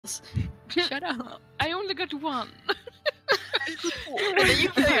Shut up. I only got one. You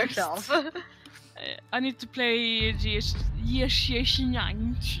kill yourself. I need to play GeForce.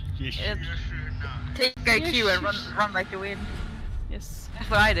 Take IQ and run like the wind. Yes. That's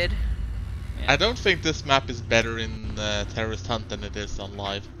what I did. I don't think this map is better in Terrorist Hunt than it is on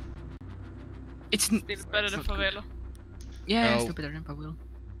live. It's better than Favela. Yeah, No. it's still better than Favela.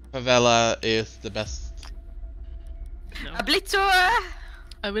 Favela is the best. No. A blitzer!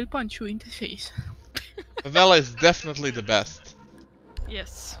 I will punch you in the face. Favela is definitely the best.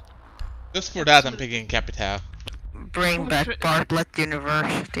 Yes. Just for that, I'm picking Capital. Bring back Bartlett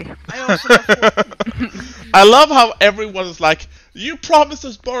University. I love how everyone is like, you promised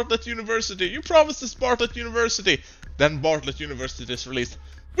us Bartlett University, you promised us Bartlett University. Then Bartlett University is released.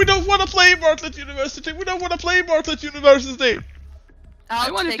 We don't want to play Bartlett University, we don't want to play Bartlett University. I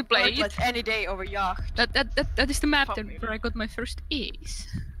wanted take to play Bartlett any day over Yacht. That is the map where I got my first A's.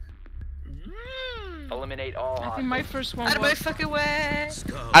 Eliminate all. I think my first one Out of my was... fucking way!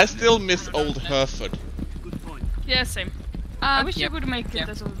 I still miss old Hereford. Yeah, same. I wish you could make it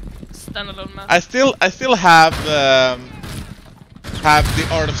as a standalone map. I still have the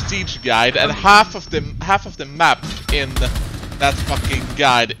Art of Siege guide, and half of the maps in that fucking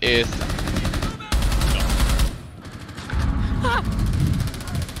guide is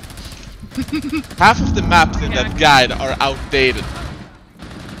half of the maps in that guide are outdated.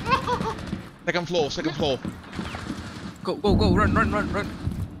 Second floor. Go, run.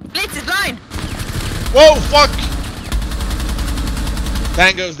 Blitz is blind! Whoa, fuck!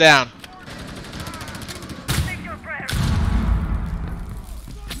 Tango's down.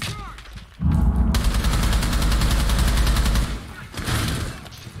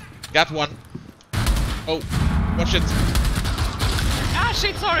 Got one. Oh, watch it. Ah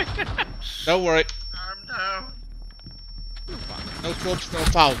shit, sorry! Don't worry. No corpse, no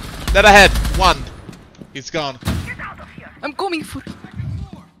foul. Dead ahead. One. He's gone. I'm coming for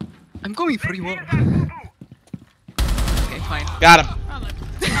you all. Okay, fine. Got him.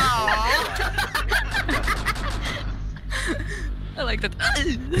 I like that.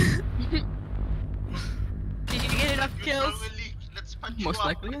 Did you get enough kills? Most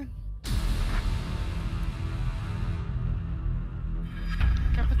likely.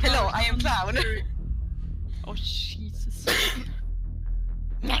 Hello, I am Clown. Oh Jesus.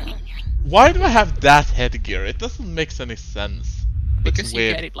 Why do I have that headgear? It doesn't make any sense. Because It's you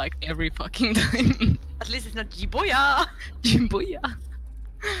weird. get it like every fucking time. At least it's not Jiboya! Jimboya.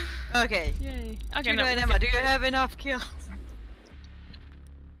 Okay. Yay. Okay, Juno and Emma, do you have enough kills?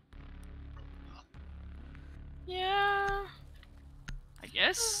 Yeah. I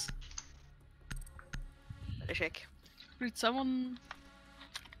guess. Better check. Did someone...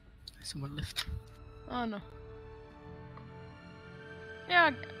 Someone left. Oh no.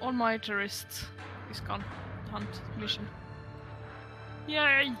 Yeah, all my tourists is gone. Hunt mission.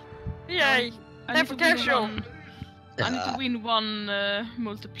 Yay! Yay! I need to win one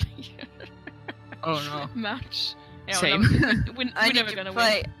multiplayer Oh no. match. Yeah, Same. We're never gonna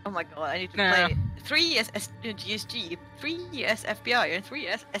play. win. Oh my god, I need to Nah. play 3 as GSG, 3 as FBI, and 3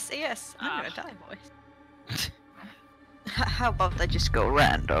 as SAS. I'm gonna die, boys. How about I just go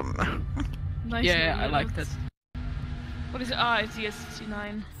random? Nice. Yeah, I like that. What is it? Ah, it's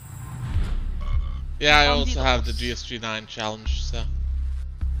ESG9. Yeah, I On also the have the dots. GSG9 challenge, so.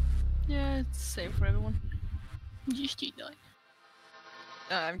 Yeah, it's same for everyone. GSG die.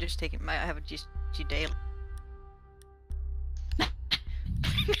 I'm just taking my. I have a GSG daily.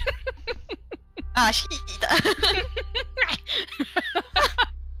 Shit!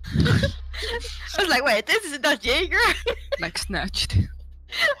 I was like, wait, this is not Jaeger. Like snatched.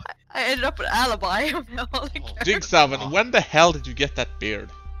 I ended up with an alibi. Jigsaw, when the hell did you get that beard?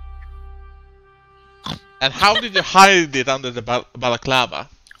 And how did you hide it under the balaclava?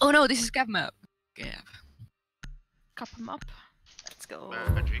 Oh no, this is Cap map. Cap. Cup 'em up. Let's go.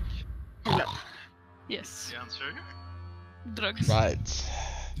 Magic. Hello. Yes. The answer? Drugs. Right.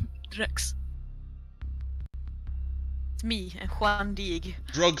 Drex. It's me and Juan Dig.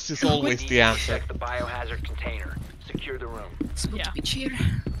 Drugs is always the answer. Check the biohazard container. Secure the room. Smooth Yeah. bitch here.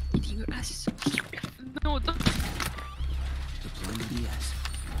 Eating your ass. No, don't.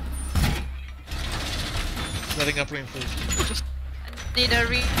 Setting up reinforcements. Need a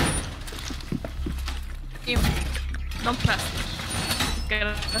Don't plastic. Get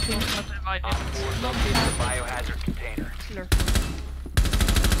a thing not to buy Op 4 located the biohazard container.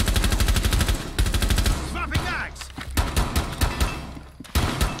 Swapping mags!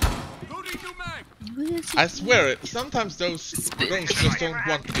 Loading new mag! I swear it, sometimes those drones just don't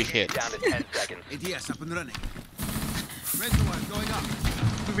want to be hit. Down to 10 seconds. ADS up and running. Red one going up.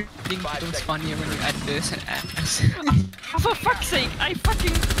 think it was funnier when you add this and ass. Oh, for fuck's sake, I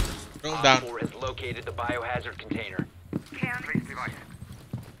fucking... Throw him Op down. 4 has located the biohazard container.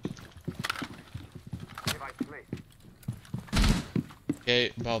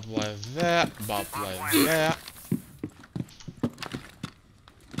 Okay, barbed wire there, barbed wire there.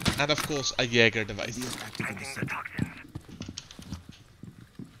 And of course a Jaeger device.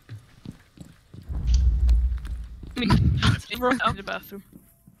 Run to the bathroom.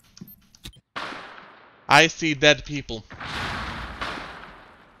 I see dead people.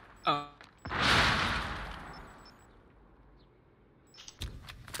 Oh.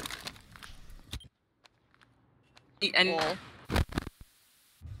 And Wall.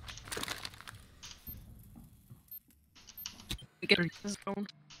 get Zone.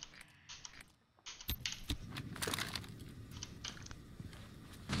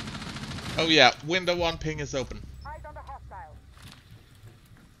 Oh yeah, window 1 ping is open.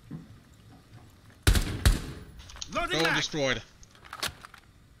 Drone destroyed.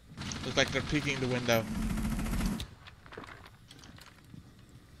 Looks like they're peeking the window.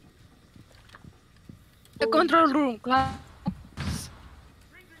 the control room, class.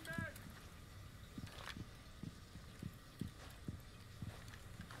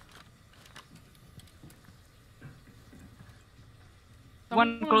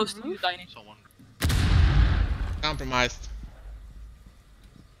 One close to you, Tiny. Someone. Compromised.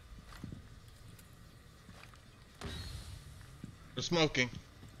 They're smoking.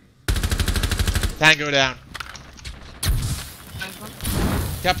 Tango down.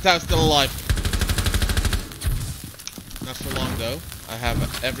 Captain's still alive. Not for long though. I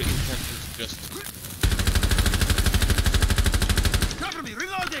have every intention to just... Cover me,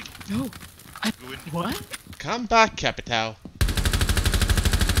 reloading! No. Go in. What? Come back, Capital.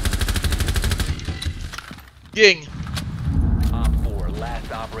 Ying! Op 4,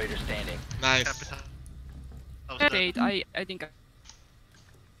 last operator standing. Nice. Capital. That was dead. Wait, I think.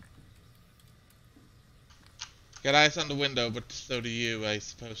 Got eyes on the window, but so do you, I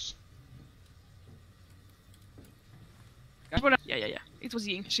suppose. Yeah. It was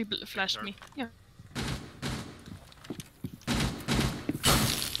Ying. She flashed me. Yeah.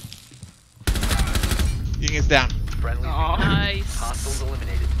 Ying is down. Friendly. Oh. Nice. Hostiles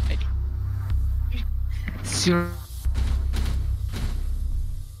eliminated. Zero.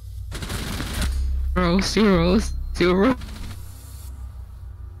 Zero.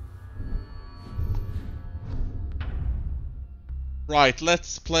 Right,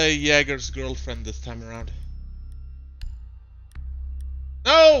 let's play Jaeger's girlfriend this time around.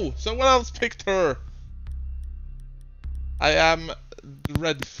 No! Someone else picked her! I am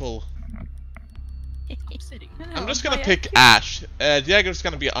dreadful. I'm just gonna pick Ash. Jaeger's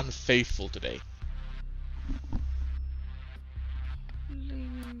gonna be unfaithful today.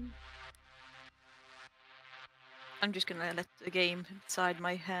 I'm just gonna let the game decide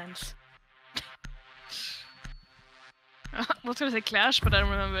my hands. I was gonna say Clash, but I don't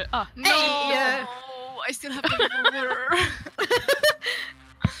remember. Ah, no! Hey, I still have to remember.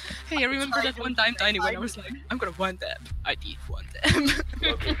 Hey, I remember that one time, Tiny, when I was like, I'm gonna one tap. I did one tap.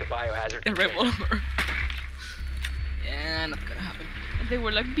 Locate the biohazard The container. revolver. Yeah, not gonna happen. They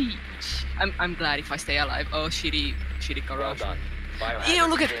were like beach. I'm glad if I stay alive. Oh, shitty Well garage. done. Biohazard Ew,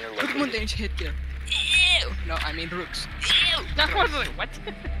 look at container Mountain located. headgear. Ew! No, I mean rooks. Ew! That was like, what?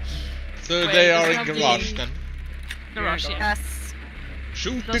 So Wait, they this are is in not garage being- then. Garage, yeah. Yes.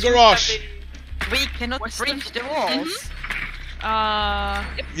 Shoot the Those garage! We cannot Western- breach the walls.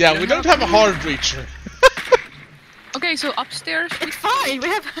 Yeah, we don't have a hard breacher. Okay, so upstairs. It's fine. We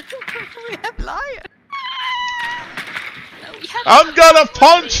have we have lion. No, we have. I'm gonna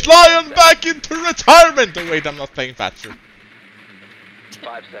punch Lion back into retirement! Oh wait, I'm not playing Thatcher.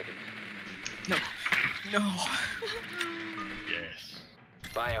 5 seconds. No. Yes.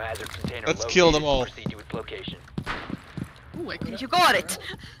 Biohazard container Let's located. kill them all. Proceed to its location. Ooh, I got You got it.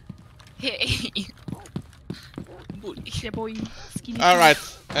 Hey. Bully. Yeah, boy. Skinny. Alright,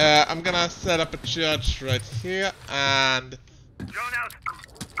 I'm gonna set up a charge right here and...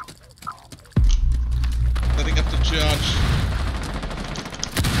 Setting up the charge.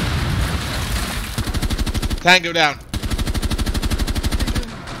 Tango down.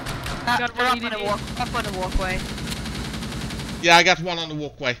 Got They're one up on the EDD. walk. Up on the walkway. Yeah, I got one on the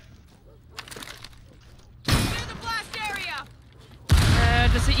walkway.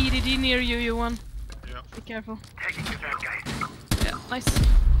 There's an EDD near you, Johan. Yeah. Be careful. Yeah, nice.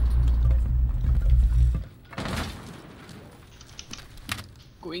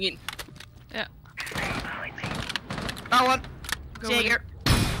 Going in. Yeah. That one. Go Jaeger.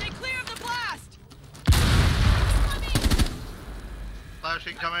 Flash.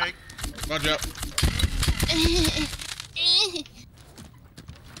 Flash incoming. Roger.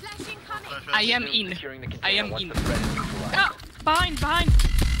 Flash I am Resume in. securing the I am container once in. the threat is neutralized. Ah, behind.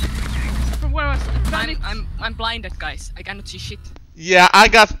 From where was it? Bandit. I'm blinded, guys. I cannot see shit. Yeah, I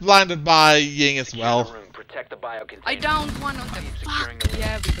got blinded by Ying as Secure well. the room. Protect the bio container. I downed one on the Securing fuck. the room.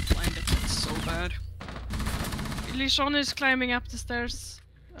 Yeah, we got blinded. That's so bad. Lishon is climbing up the stairs.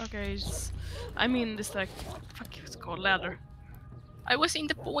 Okay, I mean this like fuck, it's called ladder. I was in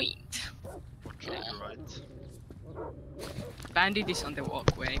the point. Watch out to the right. Bandit is on the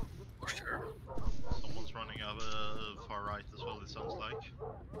walkway, for sure. Someone's running out far right as well, it sounds like.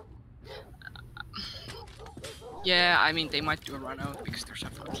 Yeah, I mean they might do a run out because there's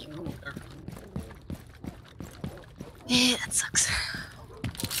several people there. Yeah, that sucks.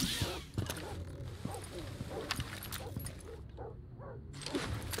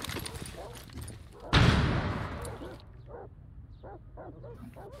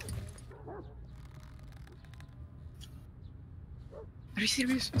 Are you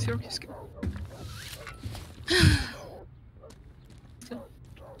serious? Serious?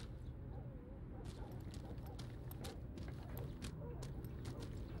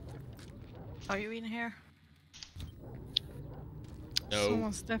 Are you in here? No.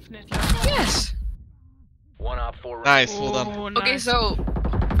 Someone's definitely. Yes! One op 4 Nice, well done. Oh, Okay, nice. so...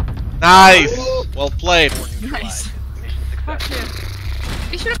 Nice! Well played. Nice. Mission Fuck successful.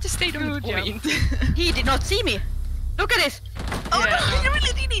 yeah. We should have just stayed on the Good job. point. He did not see me! Look at this! Oh Yeah. no, you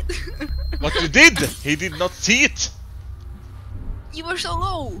really did it! What you did? He did not see it. You were so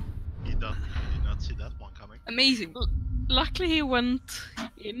low! He did not see that one coming. Amazing. Luckily he went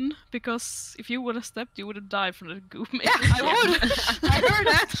in because if you would have stepped, you would have died from the goo. Yeah, I would! I heard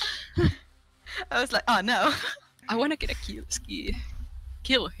that! I was like, oh no. I wanna get a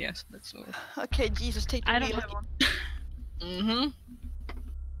kill, yes, that's all. Okay, Jesus, take the I don't wheel. have one. Mm-hmm.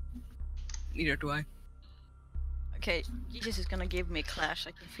 Neither do I. Okay, Jesus is gonna give me a clash,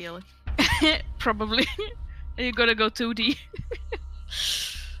 I can feel it. Probably. You gotta go 2D.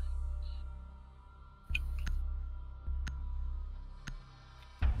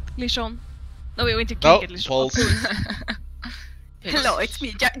 Lishon. No, we went to No, kick it, Lishon. Pulse. Hello, it's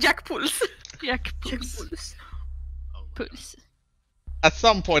me, Jack Pulse. Jack Pulse. Oh, Pulse. At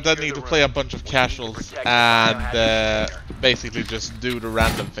some point I need to play a bunch of casuals and basically just do the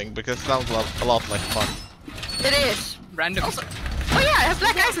random thing because it sounds a lot like fun. It is. Random. Also, oh yeah, I have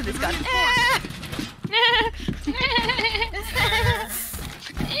black eyes in this gun.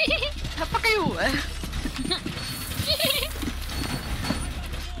 How fuck are you?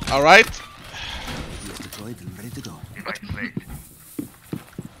 Alright? Deployed and ready to go.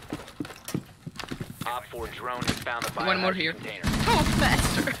 Op 4 drone has found the One more biohazard here. container. Oh,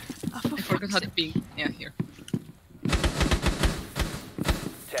 faster. I forgot how to ping. Yeah, here.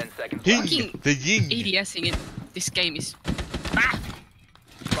 10 seconds Ying! left. The Ying! ADSing in this game is...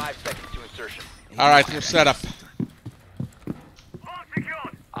 5 seconds to insertion. Alright, we're set up.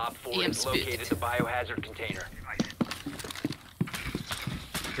 Op 4 EM has spit. located the biohazard container.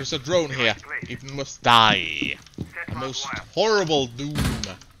 There's a drone here. It must die. The most horrible doom.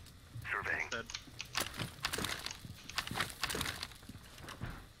 dead.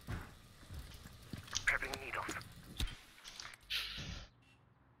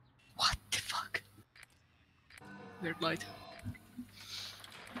 What the fuck? Weird light.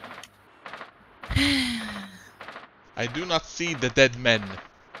 I do not see the dead men.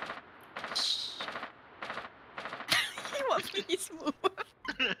 You want please move?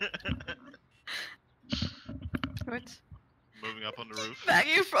 What? Moving up on the roof. Back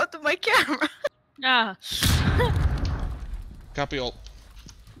in front of my camera. Ah. Copy all.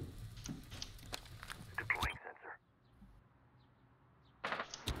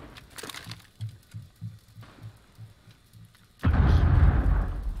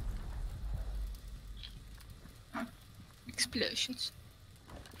 Explosions.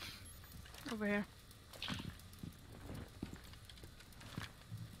 Over here.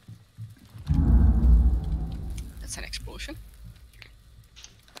 That's an explosion.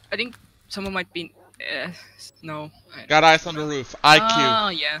 I think someone might be... no. Got eyes on the roof. IQ. Oh,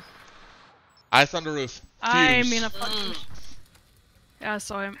 yeah. Eyes on the roof. I'm Fuse. in a fucking... Yeah, I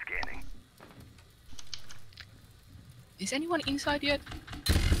saw him. Is anyone inside yet?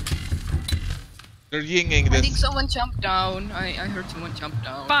 They're yinging I think this. someone jumped down. I heard someone jump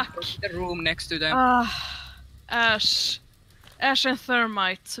down. Fuck. The room next to them. Ah. Ash. Ash and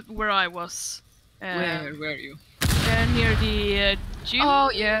Thermite, where I was. Where were you? Near the gym. Oh,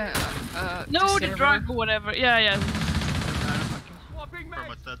 yeah. No, the server. drug or whatever. Yeah. Pretty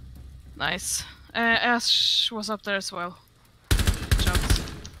much dead. Nice. Ash was up there as well. Jumped.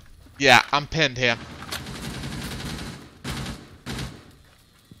 Yeah, I'm pinned here.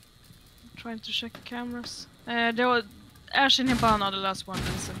 Trying to check cameras. There was Ash in Hibana, the last one,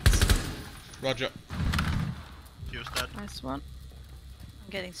 Vincent. Roger. Use that. Nice one.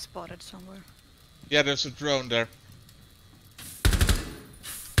 I'm getting spotted somewhere. Yeah, there's a drone there.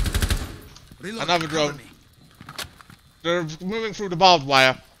 Reload. Another Cover drone. me. They're moving through the barbed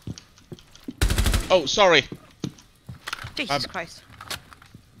wire. Oh, sorry. Jesus Christ.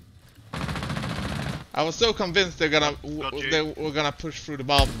 I was so convinced they Got were gonna push through the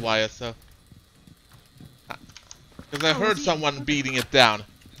barbed wire, so. Because I heard someone beating it down.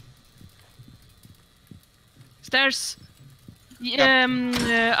 Stairs.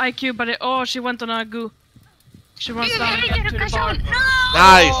 IQ, but oh, she went on a goo. She runs down again to the bar.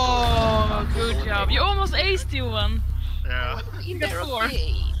 Nice! Oh, good job. You almost aced you one. Yeah. You got 4.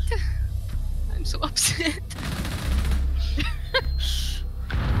 I'm so upset.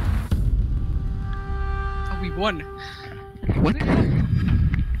 Oh, we won. What?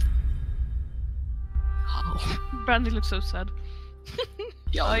 Oh. Brandy looks so sad.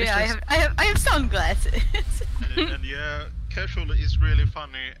 Oh yeah, I have sunglasses. And yeah, casual is really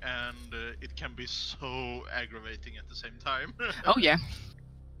funny and it can be so aggravating at the same time. Oh yeah.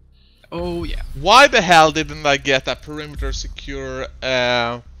 Oh yeah. Why the hell didn't I get a perimeter secure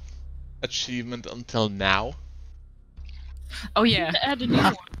achievement until now? Oh yeah. Add a new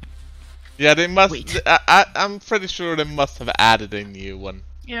one. Yeah, they must. Wait. I'm pretty sure they must have added a new one.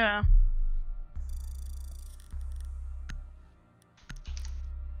 Yeah.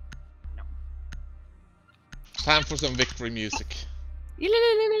 Time for some victory music.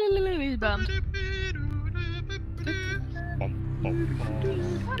 Band.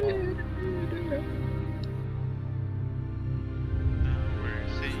 We're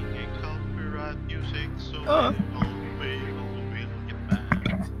singing copyright music, so we will get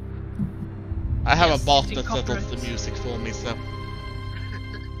back. I have Yes, a bot using that settles the copyrights. music for me, so.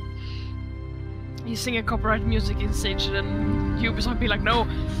 You sing a copyright music in Sage, then Ubisoft be like, no,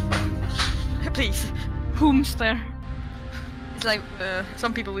 Please. whom's there? It's like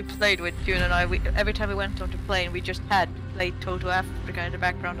some people we played with, June and I, every time we went onto plane, we just had to play Total Africa in the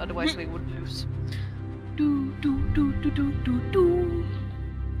background, otherwise we would lose. Do do do do do do do.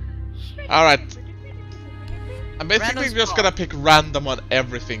 Alright. I'm basically Random's just wrong. gonna pick random on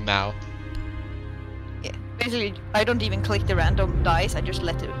everything now. Yeah. Basically, I don't even click the random dice, I just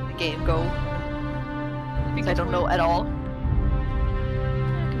let the game go. I don't know at all. I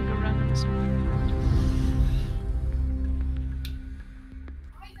can go random this one.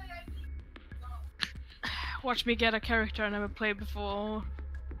 Watch me get a character I never played before.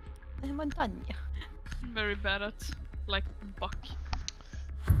 Montagna. Very bad at, like Buck.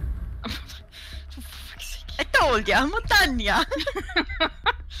 For fuck's sake. I told ya, Montagna!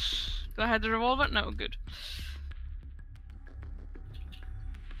 Do I have the revolver? No, good.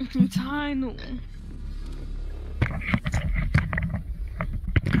 I know.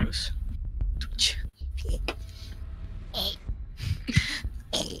 Gross.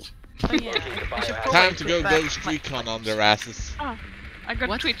 Oh yeah, I should probably Time to go put back Ghost my- Recon on their asses. Ah, I got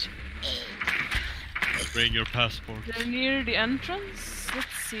What? Twitch. Bring your passport. They're near the entrance. Let's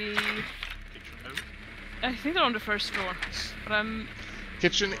see. I think they're on the first floor. But I'm.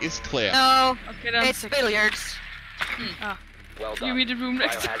 Kitchen is clear. No, Okay, then it's second. billiards. Well You done. read the room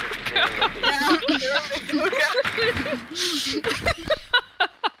next to Biohazard container located.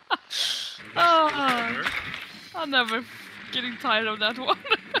 Oh, I'm never getting tired of that one.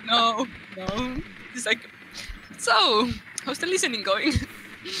 No, no. It's like, so, how's the listening going? 10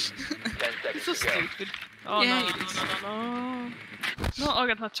 It's seconds so to go. stupid. Oh Yeah, no, it is. no. No, I'll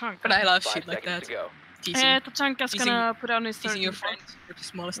get that chunk. But I love 5 shit like seconds that. to go. Teasing, Tachanka's teasing- gonna put down his teasing your 13 friends for the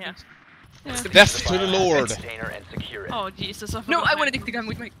smallest Yeah. things. Yeah. It's the Death best. to the Biohazard Lord. container and secure it. Oh Jesus, I No, forgot I my- want to take the gun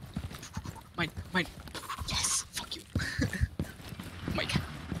with Mike. Mine. Yes, fuck you. Mike.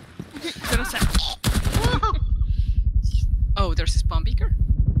 Gonna say. Oh, there's a spawn beaker?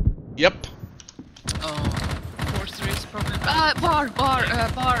 Yep. Oh. Sorceries probably.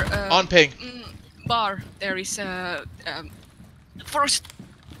 Bar. On ping. Bar. There is Frost.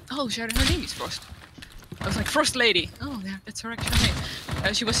 Oh, her name is Frost. I was like, Frost Lady. Oh, that's her actual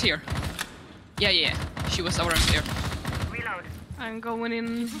name. She was here. Yeah. She was around there. I'm going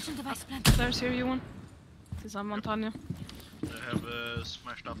in. There's here, you one. This is Montagna. I have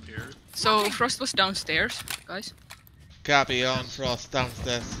smashed up here. So Frost was downstairs, guys. Copy on Frost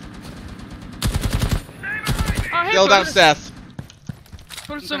downstairs. Oh, hey, Still Bruce. downstairs.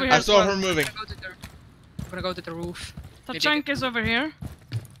 Bruce over here. I as saw well. her moving. I'm gonna go to the roof. The Maybe I chunk is over here.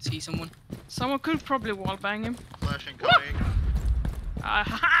 See someone. Someone could probably wallbang him. Flashing coming.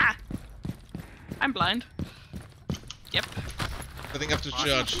 Aha! I'm blind. Yep. I think I have to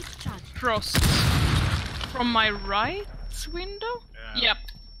charge. Frost. From my right window? Yeah. Yep.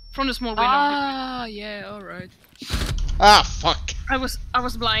 From the small window. Ah, yeah, alright. Ah, fuck! I was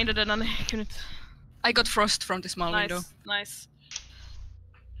blinded and I couldn't. I got frost from the small window. Nice.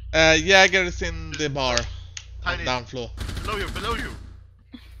 Jäger is in the bar. On Tiny. down floor. Below you!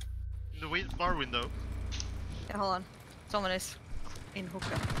 In the bar window. Yeah, hold on. Someone is in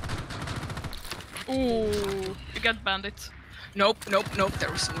hookah. Ooh, you got bandit. Nope, nope, nope,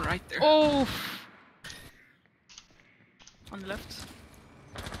 there was someone right there. Oh! On the left.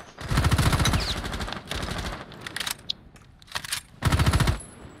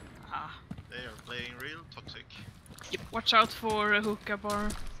 Ah. They are playing real toxic. Watch out for a hookah bar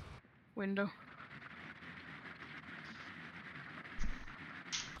window.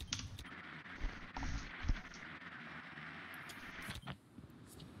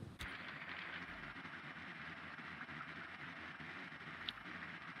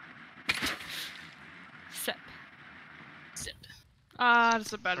 Sep. Zip. Ah,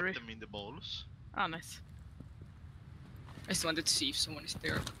 there's a battery. Put them in the balls. Ah, nice. I just wanted to see if someone is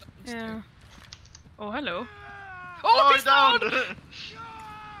there. But no one's Yeah. there. Oh, hello. Oh, he's down!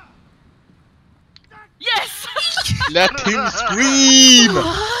 Yes! Let him scream!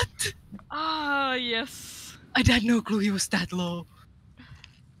 What? Ah, yes. I had no clue he was that low.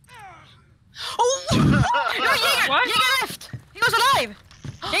 Oh! No, Jaeger! What? Jaeger left! He was alive!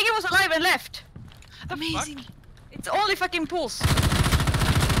 Jaeger was alive and left! Amazing! It's only fucking Pulse.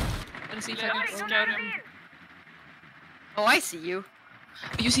 Let's see if Let I me can scout him. Oh, I see you.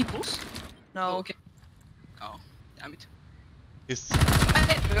 You see Pulse? No. Oh, okay. Oh, damn it. Yes.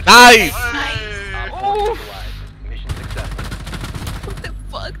 Nice! Nice! Hey! Oh! Mission successful. What the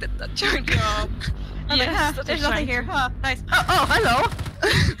fuck? That turned job. Oh, Yes, there's that's nothing a here. Huh, nice. Oh, hello!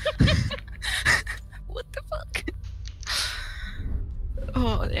 What the fuck?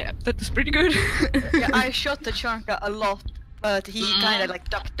 Oh, yeah, that was pretty good. Yeah, I shot the Chanka a lot, but he kinda like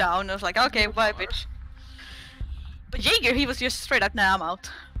ducked down. I was like, okay, bye, bitch. But Jaeger, he was just straight up, nah, I'm out.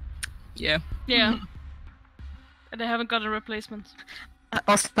 Yeah. Yeah. And they haven't got a replacement.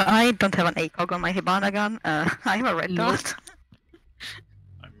 Also, I don't have an ACOG on my Hibana gun. I'm a red dot.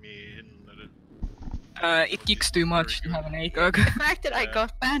 I mean... It kicks too much to have an ACOG. The fact that I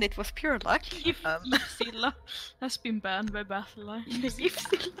got banned, it was pure luck. Yvsilla has been banned by Battle Line.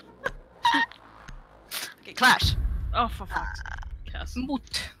 Okay, Clash. Oh, for fuck's sake. Yes.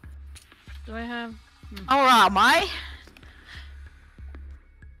 Mot. Do I have Or am I?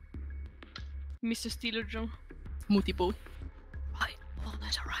 Mr. Steeler Joe? Multiple. Right. Oh,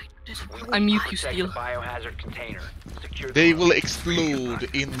 that's alright. I'm mute to Protect steal. the biohazard container. Secure the They will room. explode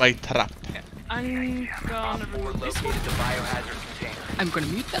in my trap. I'm gonna Op 4 remove this located one. the biohazard container. I'm gonna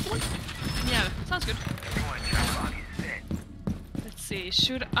mute that one. Yeah, sounds good. Let's see,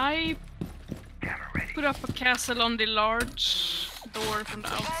 should I put up a castle on the large door from the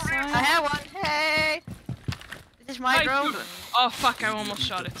I outside? have one. Hey. This is my Hi, drone. Oh fuck, I almost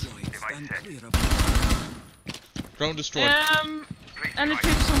shot it. Stand clear of Drone destroyed. Any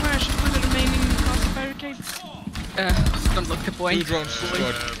tips on where I should put the remaining cross barricades? Don't look the Two point. drones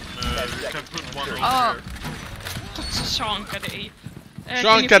destroyed. you can put one over Oh. here. Chanka the ape.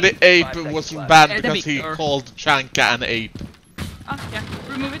 Chanka the ape was banned the because he Victor. called Chanka an ape. Ah, yeah,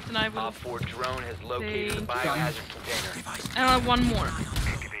 remove it and I will. Op 4 drone has located the Thank you. biohazard container. device. And I have one more.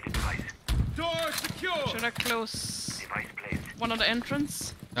 Door secure. Should I close one of the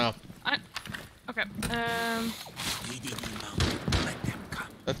entrance? No. Okay, EDD mount. Let them come.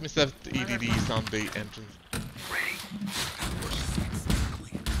 Let me set EDDs on the entrance.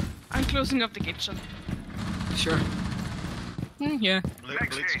 I'm closing up the kitchen. Sure. Yeah.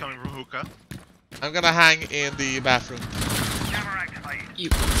 Blitz coming from hookah. I'm gonna hang in the bathroom. You.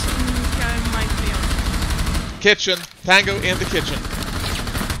 I might be on. Kitchen. Tango in the kitchen.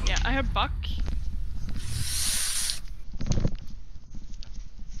 Yeah, I have Buck.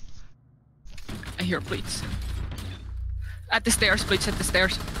 I hear plates. At the stairs, plates at the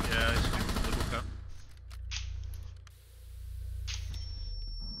stairs. Yeah, it's coming from the hookah.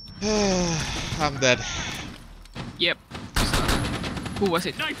 I'm dead. Yep. Who was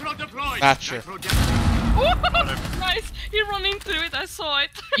it? Thatcher. Nice! He ran into it, I saw it.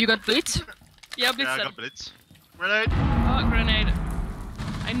 You got plates? Yeah, Blitz Yeah, I said. got Blitz. Grenade! Oh, grenade.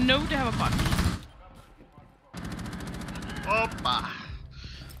 I know they have a Buck. Oppa!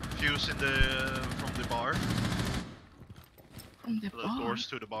 Fuse in the... from the bar. From the The bar. doors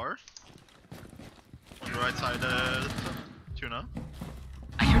to the bar. On the right side, Tuna.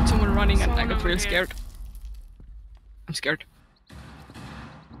 I heard someone running and I Someone got over real here. scared. I'm scared.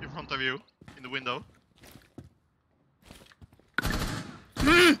 In front of you. In the window.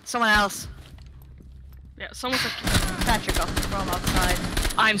 Someone else. Yeah, someone's like. Patrick got from outside.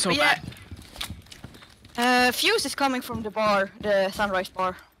 I'm so But yeah. bad. Fuse is coming from the bar, the Sunrise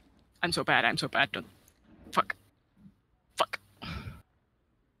bar. I'm so bad. Don't. Fuck.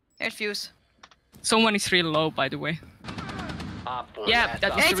 There's Fuse. Someone is real low, by the way. Op 4 Yeah, last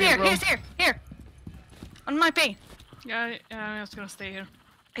that op- was Yeah, the real roll. he's here. On my ping. Yeah, I'm just gonna stay here.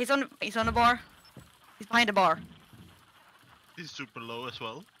 He's on the bar. He's behind the bar. He's super low as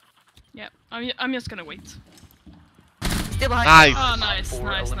well. Yeah, I'm just gonna wait. Still behind. Nice. Oh, Op nice, 4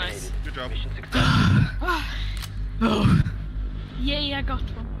 nice. eliminated. Good job. Mission successful. Oh. Yay, I got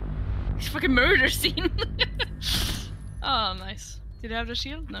one. It's a fucking murder scene. Oh, nice. Did you have the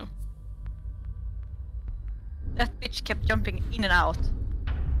shield? No. That bitch kept jumping in and out.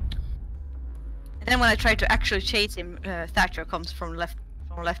 And then when I tried to actually chase him, Thatcher comes from left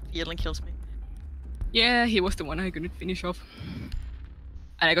field and kills me. Yeah, he was the one I couldn't finish off.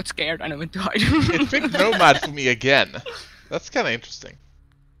 And I got scared and I went to hide. It picked Nomad for me again. That's kind of interesting.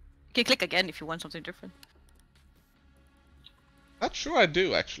 You can click again if you want something different. Not sure I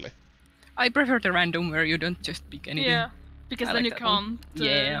do actually. I prefer the random where you don't just pick anything. Yeah, because I then like you that one. can't.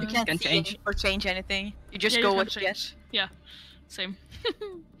 Yeah. You can't can see change. or change anything. You just yeah, go you what can you get. change. Yeah, same.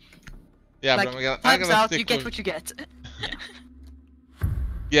 Yeah, Like, but I'm times gonna out, stick you get with... what you get.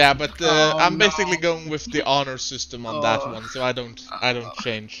 Yeah, but Oh, I'm basically no. going with the honor system on that Oh. one, so I don't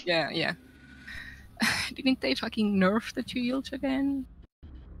change. Yeah. Didn't they fucking nerf the shields again?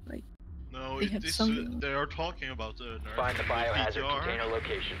 No, They had some- they are talking about the nerf. Find the biohazard VTR. container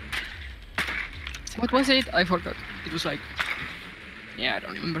location. What was it? I forgot. It was like... Yeah, I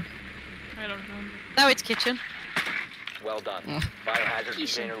don't remember. I don't remember. Now it's kitchen. Well done. Mm. Biohazard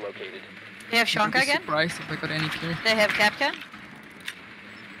container located. They have I'd Shanka be again. surprised if I got any kill. They have Capcan.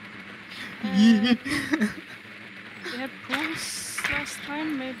 They had pools last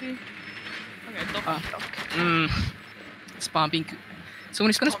time, maybe. Okay, dock. Spawn pink. Someone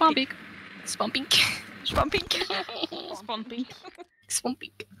is gonna spawn pink. Spawn pink. Spawn pink. Spawn pink. Spawn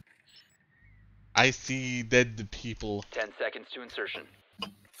pink. I see dead people. 10 seconds to insertion.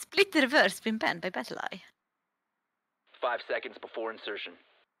 Split reverse been banned by Battle Eye. 5 seconds before insertion.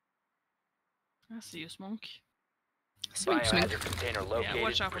 I see you, Smonk. Sweet smink. Biohazard container located.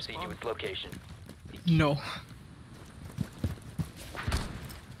 watch out for Proceed spawn. to its location. No.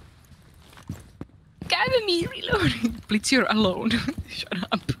 Gather me reloading. Blitz, you're alone. Shut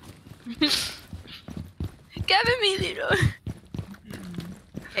up. Gather me reloading.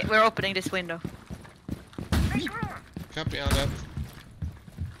 Okay, we're opening this window. Copy on that.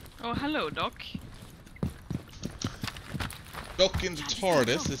 Oh, hello, Doc. Dock in the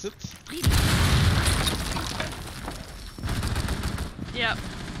TARDIS, is it? Yeah.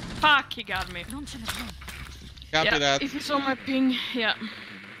 Fuck, he got me. Copy Yeah, that. if you saw my ping, yeah.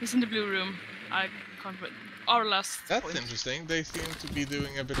 He's in the blue room. I can't wait. Our last That's point. interesting. They seem to be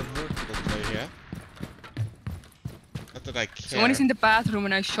doing a bit of vertical play here. Not that I care. Someone is in the bathroom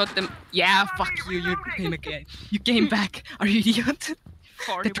and I shot them. Yeah, fuck you. You came again. You came back. Are you idiot?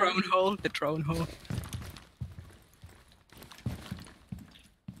 Party The drone hole. The drone hole.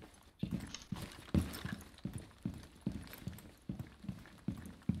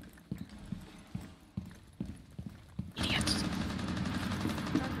 Idiots.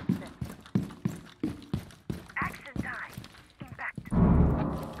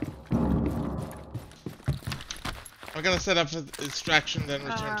 I'm gonna set up a distraction, then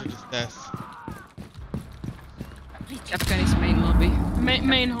return to this desk. Capcan is main lobby.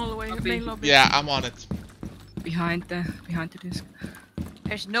 Main hallway, Lobby. main lobby. Yeah, I'm on it. Behind the desk.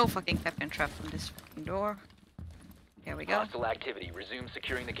 There's no fucking Capcan trap from this fucking door. Here we go. Hostile activity. Resume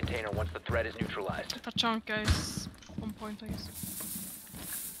securing the container once the threat is neutralized. Tachanka is on point, I guess.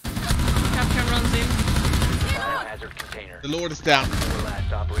 Capcan runs in. Biohazard container. The Lord is down. 4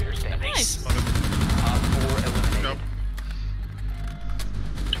 last operator standing. Nice. Op 4 eliminated. Nope.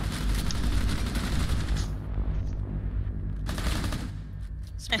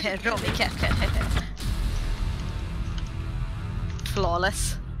 Romy Capcan.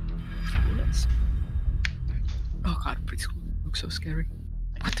 Flawless. Oh god, Blitz looks so scary.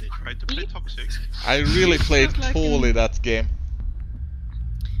 They tried to play toxic. I really played Look like poorly him. that game.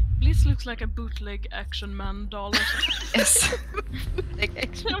 Blitz looks like a bootleg Action Man doll. Yes.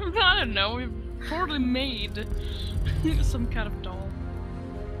 I don't know, we poorly made some kind of doll.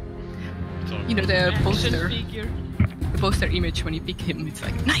 You know the Action poster. figure. The poster image when you pick him, it's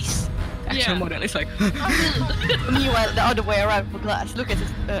like nice. Action Yeah. model is like. Meanwhile, the other way around for glass. Look at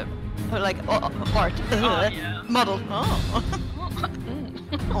this, like art. Oh, yeah. Model. Oh.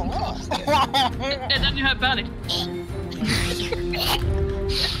 And then you have panic.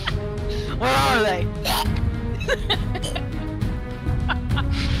 Where are they?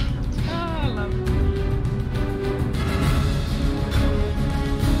 Oh, I love it.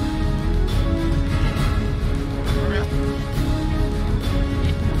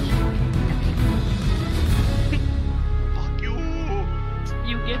 Fuck you!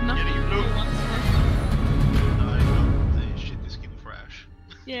 You get nothing. Yeah, you know. You want to- I got the shitty skin for Ash.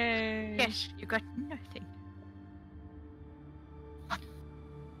 Yay. Yes, you got nothing.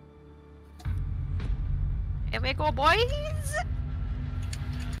 Here we go, boys!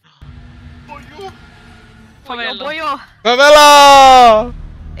 For you! Boyo, Favela. boyo! Favela!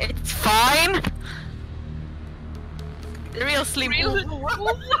 It's fine! The real slim. Real-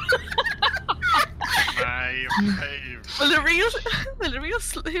 My fave. Will the real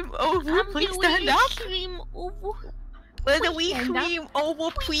slim over please stand up? Will the wee cream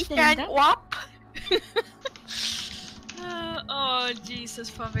over please stand up? Oh, Jesus,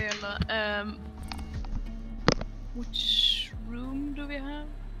 Favela. Which room do we have?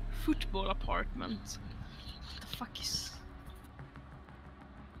 Football apartment. What the fuck is...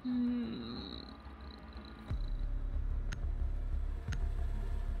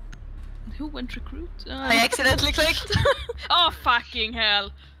 Who went recruit? I accidentally clicked. Oh, fucking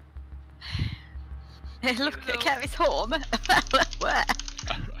hell. Look, Kevin's home. Where?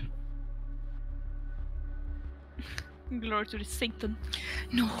 Glory to the Satan.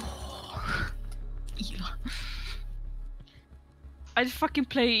 No. Ela. I fucking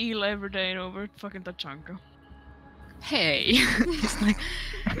play Ela every day over fucking Tachanka. Hey.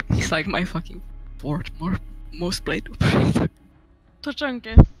 he's like my fucking most played operator.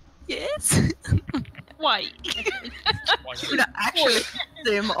 Tachanka? Yes. Why? Should I actually put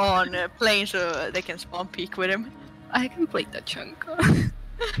them on plane so they can spawn peek with him? I can play that chunk.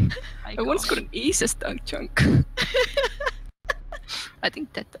 I once got an ASUS chunk. I think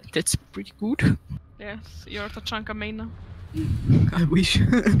that's pretty good. Yes, you're Tachanka main now. I wish.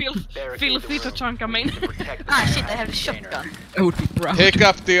 Filthy Tachanka main. Ah shit, I have the shotgun. I would be proud. Pick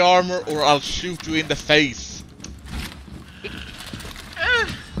up the armor or I'll shoot you in the face.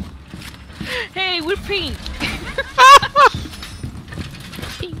 Hey, we're pink!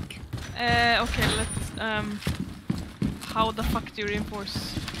 Pink. Okay, let's, how the fuck do you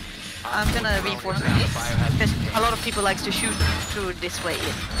reinforce? I'm gonna reinforce this because a lot of people likes to shoot through this way.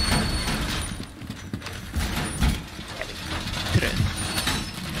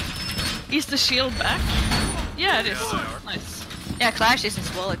 Is the shield back? Yeah, it is. Nice. Yeah, Clash is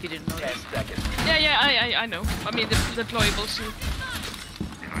as well if you didn't know 10 this. seconds. Yeah, I know. I mean, the deployable shield.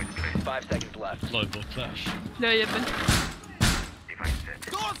 5 seconds left. Global clash. Nöjebben.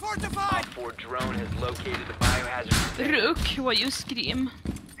 Door fortified! Op 4 drone has located the biohazard container. Rook, what you scream.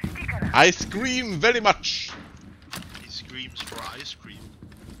 I scream very much. He screams for ice cream.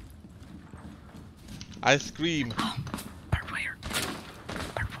 I scream. Barbed wire.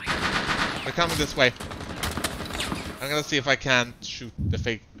 Barbed wire. They're coming this way. I'm gonna see if I can shoot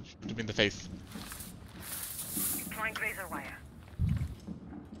him in the face. Deploying razor wire.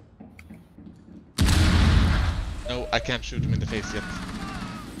 No, I can't shoot him in the face yet.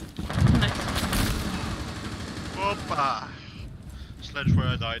 Nice. Opa! Sledge where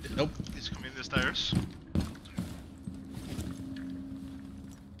I died. Nope. He's coming the stairs.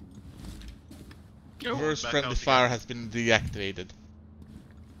 Reverse Back friendly out fire again. has been deactivated.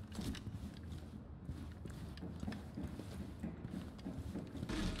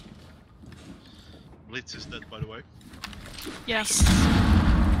 Blitz is dead, by the way. Yes.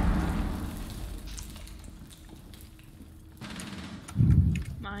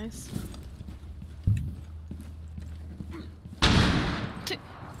 Nice.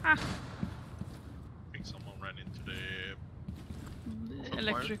 Ah, I think someone ran into the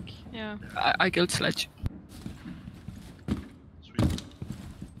electric. Yeah. I killed Sledge. sweet.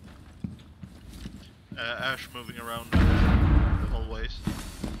 Ash moving around the hallways.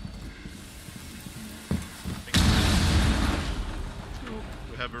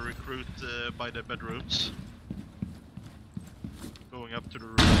 We have a recruit by the bedrooms. Going up to the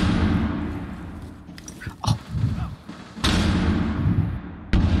room.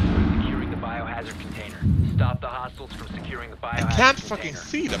 Securing the biohazard container. Stop the hostiles from securing the biohazard I can't container. fucking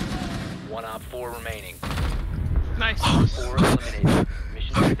see them. One op 4 remaining. Nice. 4 eliminated.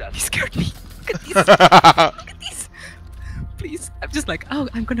 Mission He successful. scared me. Look at this. Look at this. Please. I'm just like, oh,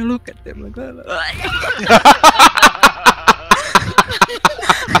 I'm gonna look at them. Like,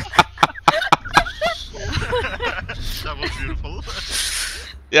 That was beautiful.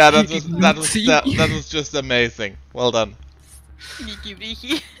 Yeah, that was just amazing. Well done. Sneaky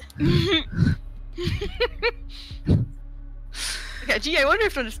beaky. Okay, gee, I wonder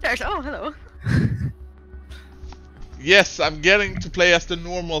if from the stairs. Oh, hello. Yes, I'm getting to play as the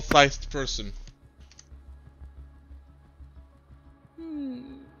normal-sized person.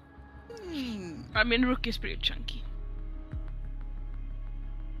 I mean, Rook is pretty chunky.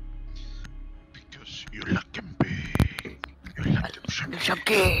 Because you like him big. You like him chunky.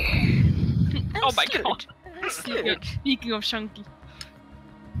 Chunky. Oh my god. Cute. Speaking of chunky.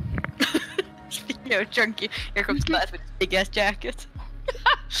 Speaking of chunky, here comes Matt with his big ass jacket.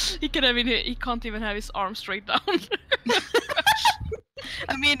 He can't even have his arm straight down.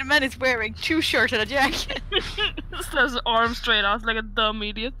 I mean, the man is wearing 2 shirts and a jacket. Just has his arm straight out like a dumb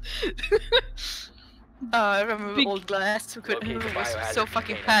idiot. I remember Big- old Glass who Locate the was biohazard so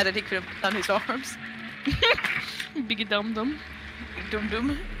fucking container. padded he couldn't put on his arms. Biggie dum dum. Dum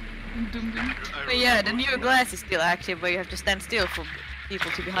dum. Dum dum. But yeah, the new Glass is still active, but you have to stand still for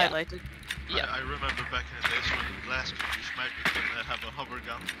people to be Yeah. highlighted. Yeah. I remember back in the days when the Glass could use magic and have a hover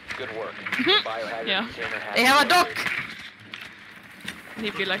gun. Good work. The biohazard Yeah. container has They have a been dock! located.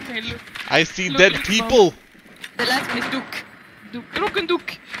 He'd be like, hey, look, I see Look dead at people! The last one is Duke. Rook and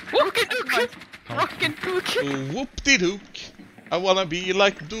Duke. Rock and Duke! Rock and Duke! Whoop-de-dook! I wanna be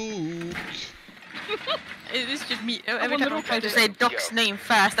like Duke. It is just me. Every wonder time I what try to that say is. Doc's name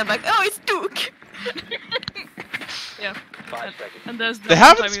fast, I'm like, oh, it's Duke! Yeah. 5 seconds. And there's the They one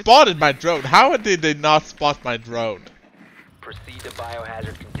haven't time you- spotted my drone. How did they not spot my drone? Proceed to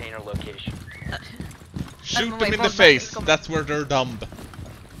biohazard container location. Shoot know, them wait, in the hold on, face. come- That's where they're dumb.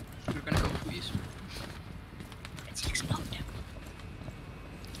 We're gonna go for these. Let's explode them.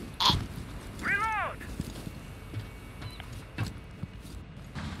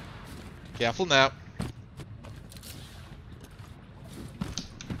 Careful now.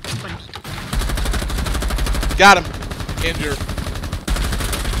 Got him. Injured.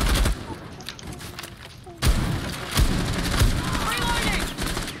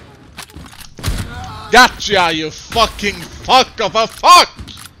 Gotcha, you fucking fuck of a fuck!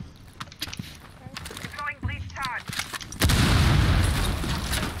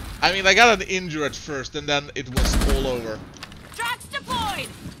 I mean, I got an injury at first, and then it was all over. Tracks deployed!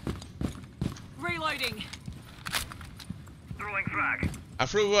 Reloading. I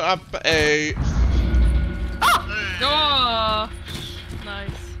threw up a... Oh! Nice.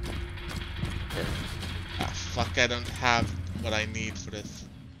 Ah, fuck, I don't have what I need for this.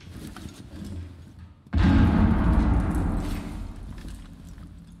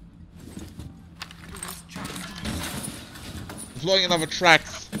 Deploying another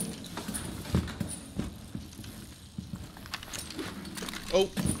tracks. Oh.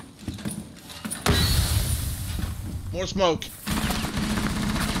 More smoke.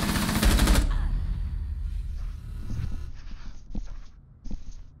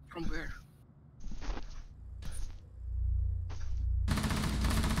 From where?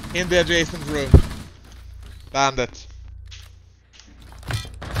 In the adjacent room. Bandit.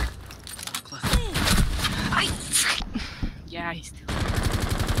 Yeah, he's still.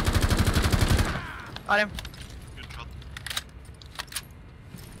 Got him. Good shot.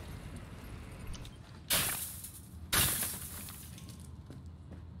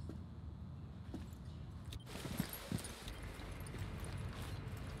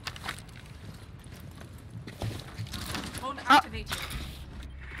 Phone activated.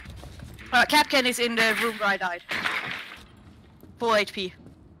 Capcan is in the room where I died. Full HP.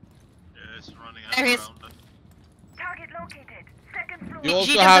 Yeah, it's running There he is. around. Target located. Second floor. You He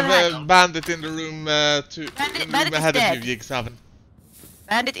also doesn't have have- a bandit in the room Bandit in the room is ahead of dead. you, Jig7.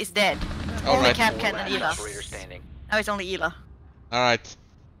 Bandit is dead. Only Alright. Capcan and Last Ela. operator standing. Now it's only Ela. Alright.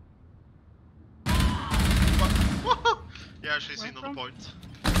 Yeah, she's in on from? the point.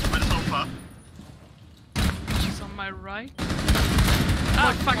 By the sofa. She's on my right.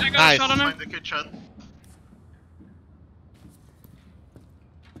 Ah, fuck, I got Nice. a shot on her. Behind the kitchen.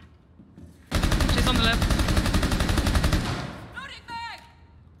 She's on the left. Loading mag!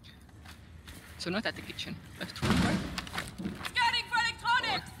 So not at the kitchen. Left room, right? Scanning for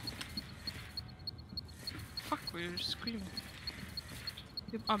electronics! Fuck, we're screaming.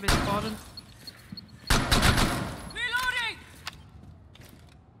 I've been spotted. Reloading!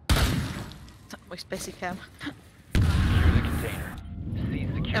 My spacey cam. Secure the container. Cease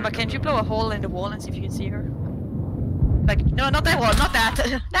securing Emma, the can't you room. blow a hole in the wall and see if you can see her? Like, no, not that one, not that.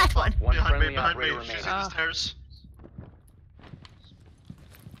 That one. One Behind me, friendly behind me. operator She's in remaining. the stairs.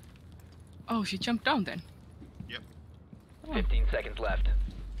 Oh, she jumped down then. 15 seconds left.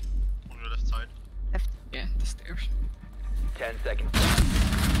 On your left side. Yeah, the stairs. 10 seconds.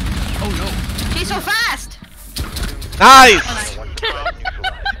 Oh no. She's so fast! Nice! Once the bomb is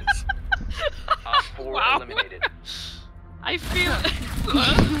neutralized. I feel.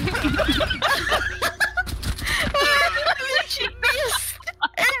 She missed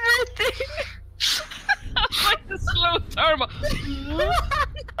everything. Like the slow turbo.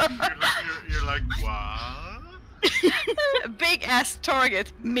 You're like, what? Big ass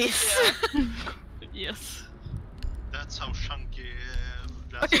target miss. Yes. That's how chunky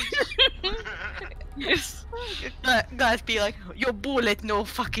that is. Yes. Guys be like, your bullet no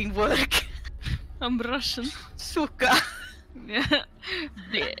fucking work. I'm Russian. Suka. Yeah.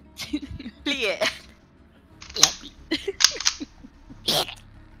 Yeah.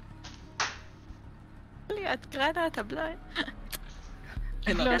 Блядь, граната, блядь.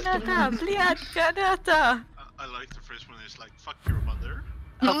 Granata, блядь, granata. I like the phrase when it's like, fuck your mother.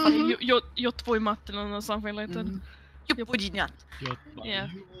 Jag två i matten or something like that. You pudinat. Yeah.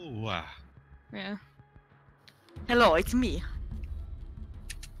 Yeah. Hello, it's me.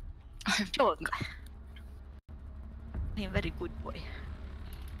 John. I'm a very good boy.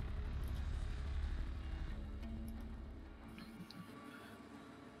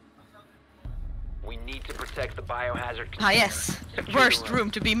 We need to protect the biohazard Ah container. yes, Secure worst the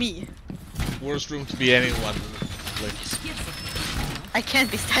room to be me. Worst room to be anyone. Like, I can't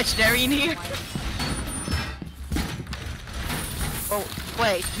be stationary in here. Oh,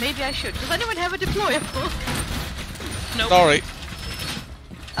 wait, maybe I should. Does anyone have a deployable? Nope. sorry.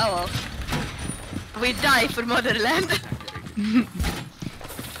 Oh well. We die for motherland.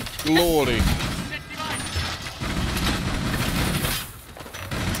 Glory.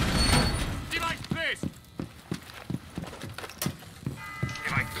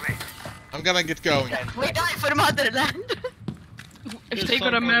 I'm gonna get going. We die for motherland. If they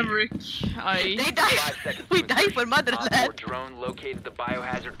got a Maverick, I. They die. 5 seconds We to die insertion. for Op 4 motherland. drone located the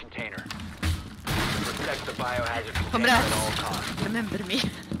biohazard container. Protect the biohazard container Comrades. at all costs. Remember me.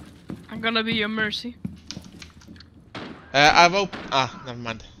 I'm gonna be your mercy. I've never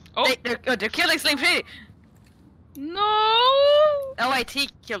mind. Oh They're killing Slim Shady. no! Oh wait, he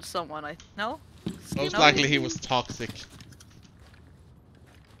killed someone. No. Most No? likely he was toxic.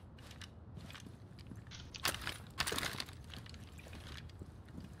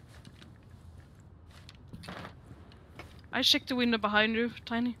 I checked the window behind you,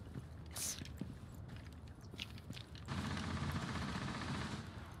 Tiny.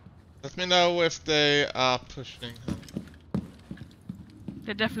 Let me know if they are pushing.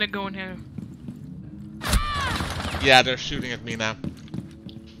 They're definitely going here. Yeah, they're shooting at me now.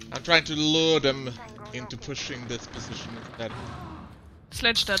 I'm trying to lure them into pushing this position instead.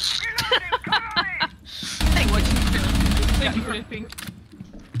 Sledge dead. Thank you. Thank you for the pink.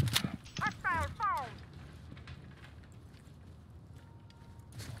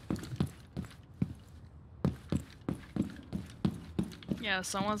 Yeah,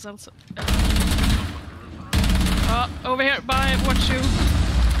 someone's else. Over here, bye, watch you.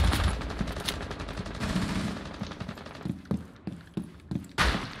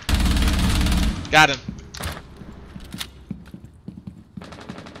 Got him.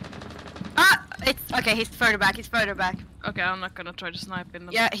 Ah, it's okay. He's further back. He's further back. Okay, I'm not gonna try to snipe in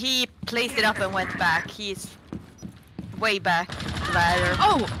them. Yeah, he placed it up and went back. He's way back. Ladder.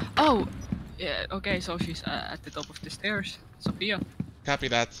 Oh! Yeah, okay, so she's at the top of the stairs. Sophia. Copy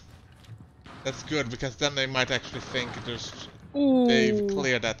that. That's good because then they might actually think Ooh. they've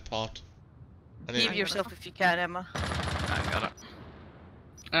cleared that part. And Heal yourself if you can, Emma. I got it.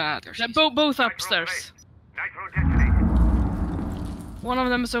 There's They're both upstairs. One of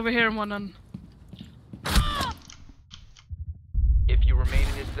them is over here and one on. If you remain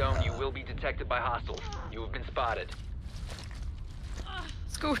in this zone, you will be detected by hostiles. You have been spotted.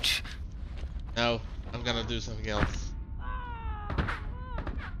 Scooch. No, I'm gonna do something else.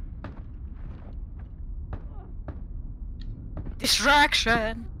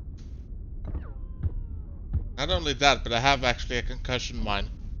 Distraction. Not only that, but I have actually a concussion mine.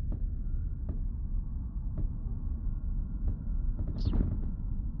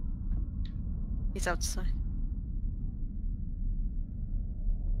 He's outside.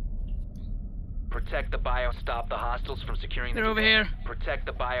 Protect the stop the hostiles from securing the They're over container. here. Protect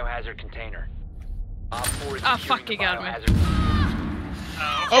the biohazard container. Op 4 is Ah, securing fuck, the he got me. biohazard.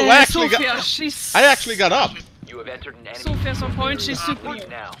 Oh, I actually Sophia, got. she's. I actually got up. You have entered an enemy. Sophia's on point, she's super. Leave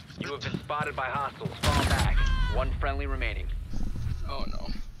now. You have been spotted by hostiles. Fall back. One friendly remaining. Oh no.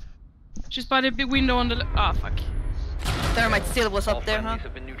 She's by the big window on the. Ah, fuck. Thermite still was All up there, huh? friendlies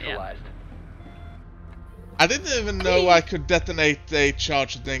have been neutralized. I didn't even know I could detonate a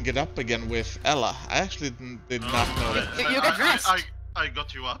charge and then get up again with Ella. I actually did not know that. You get dressed. I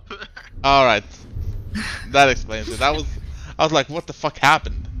got you up. Alright. That explains it. I was like, what the fuck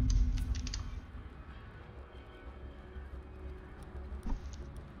happened?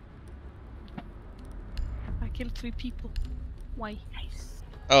 killed 3 people. Why?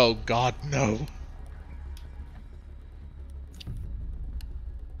 Oh god, no.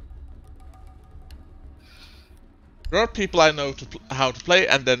 There are people I know how to play,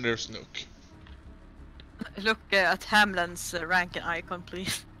 and then there's Nook. Look at Hamlin's rank and icon,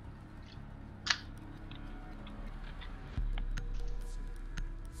 please.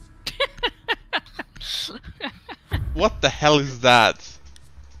 What the hell is that?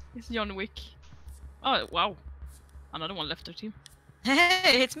 It's John Wick. Oh wow. Another one left their team.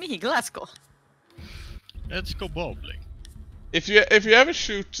 Hey, it's me, Glasgow. Let's go bowling. If you ever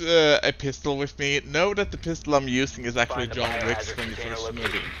shoot a pistol with me, know that the pistol I'm using is actually Find the John Wick's biohazard from the container first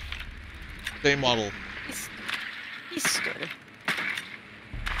location. movie. Same model. He's good.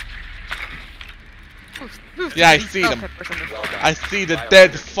 Yeah, I see them. Well done. I see the Biohazard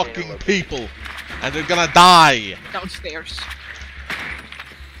dead container fucking located. people, and they're gonna die. Downstairs.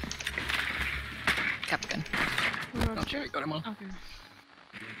 Captain. Oh, sure, got him all. Okay.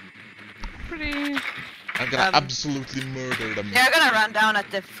 Pretty. I'm gonna absolutely murder them. They're gonna run down at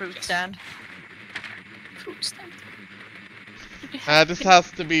the fruit stand. Fruit stand. This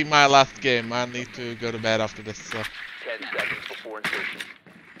has to be my last game. I need to go to bed after this. 10 seconds before insertion.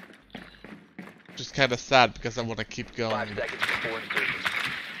 Just kind of sad because I want to keep 5 going. seconds before insertion.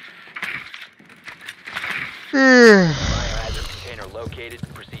 Biohazard container located.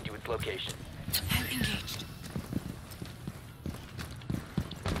 Proceed to its location. Engaged.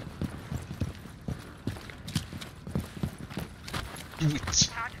 Wait.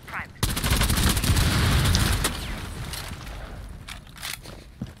 Target prime.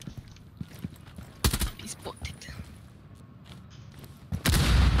 He's spotted.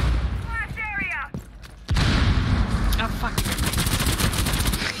 Flash area. Oh fuck.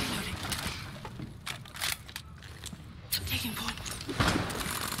 Taking point.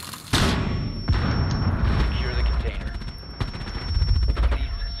 Secure the container.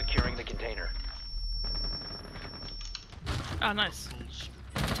 Cease securing the container. Ah, nice.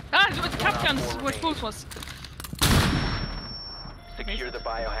 Ah, it was Capcans four where remaining. Pulse was. Secure the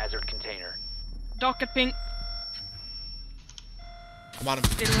biohazard container. Docket ping. Come on.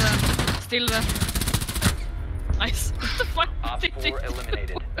 Still there. Nice. What the fuck? Op did 4 they do?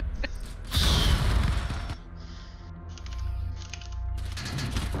 eliminated.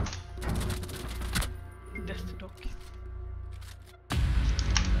 Death to Doc.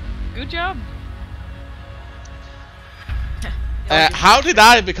 Good job. How did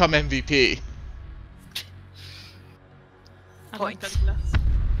I become MVP? I like Points. that glass.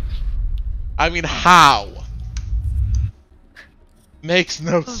 I mean, how? Makes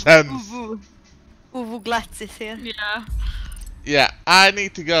no sense. Uvu Glatz is here. Yeah. Yeah, I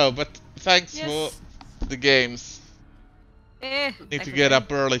need to go, but thanks Yes. for the games. Need to get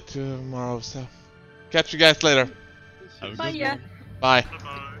up early tomorrow, so catch you guys later. Have a Bye, good yeah. one. Bye.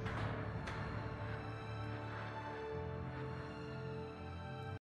 Bye-bye.